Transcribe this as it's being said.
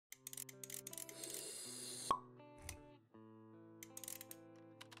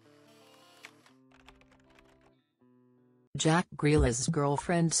Jack Grealish's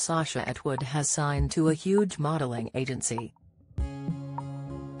girlfriend Sasha Atwood has signed to a huge modeling agency.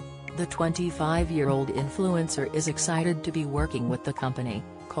 The 25-year-old influencer is excited to be working with the company,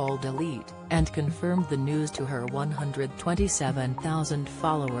 called Elite, and confirmed the news to her 127,000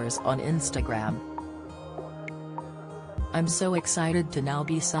 followers on Instagram. "I'm so excited to now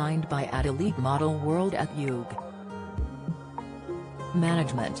be signed by Elite Model World at UG.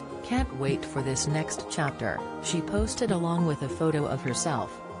 Management, can't wait for this next chapter," she posted along with a photo of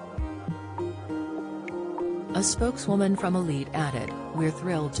herself. A spokeswoman from Elite added, "We're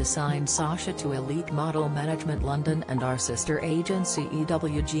thrilled to sign Sasha to Elite Model Management London and our sister agency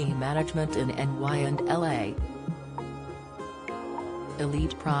EWG Management in NY and LA.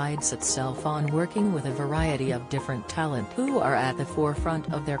 Elite prides itself on working with a variety of different talent who are at the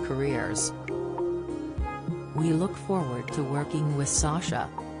forefront of their careers. We look forward to working with Sasha."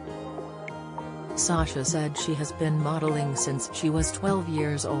 Sasha said she has been modeling since she was 12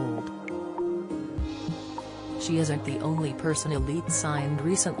 years old. She isn't the only person Elite signed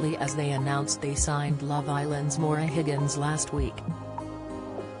recently, as they announced they signed Love Island's Maura Higgins last week.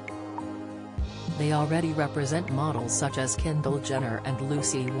 They already represent models such as Kendall Jenner and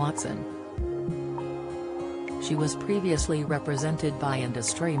Lucy Watson. She was previously represented by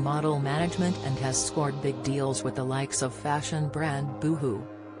Industry Model Management and has scored big deals with the likes of fashion brand Boohoo.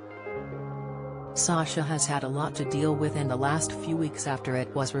 Sasha has had a lot to deal with in the last few weeks after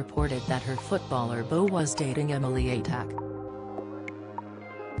it was reported that her footballer beau was dating Emily Atack.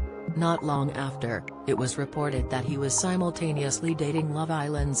 Not long after, it was reported that he was simultaneously dating Love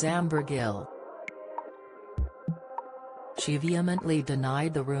Island's Amber Gill. She vehemently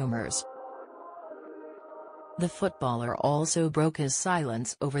denied the rumors. The footballer also broke his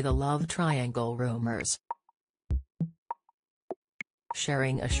silence over the love triangle rumors.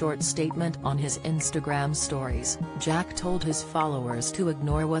 Sharing a short statement on his Instagram stories, Jack told his followers to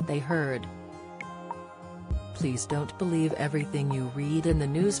ignore what they heard. "Please don't believe everything you read in the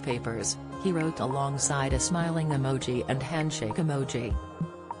newspapers," he wrote alongside a smiling emoji and handshake emoji.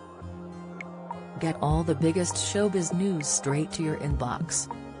 "Get all the biggest showbiz news straight to your inbox.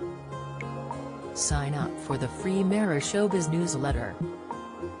 Sign up for the free Mirror Showbiz newsletter."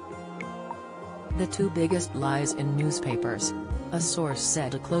 "The two biggest lies in newspapers," a source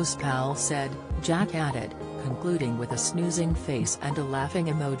said. A close pal said, Jack added, concluding with a snoozing face and a laughing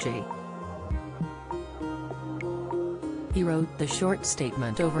emoji. He wrote the short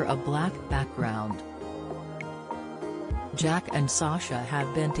statement over a black background. Jack and Sasha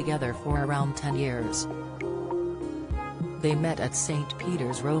have been together for around 10 years. They met at St.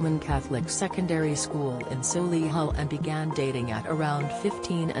 Peter's Roman Catholic Secondary School in Solihull and began dating at around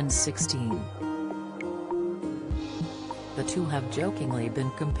 15 and 16. The two have jokingly been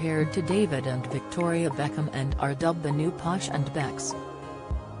compared to David and Victoria Beckham and are dubbed the new Posh and Becks.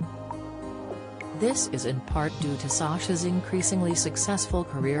 This is in part due to Sasha's increasingly successful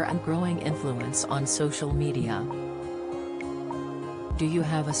career and growing influence on social media. Do you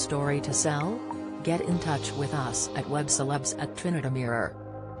have a story to sell? Get in touch with us at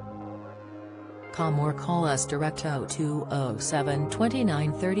webcelebs@trinitymirror.com or call us direct 0207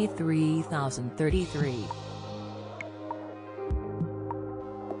 29 33 033.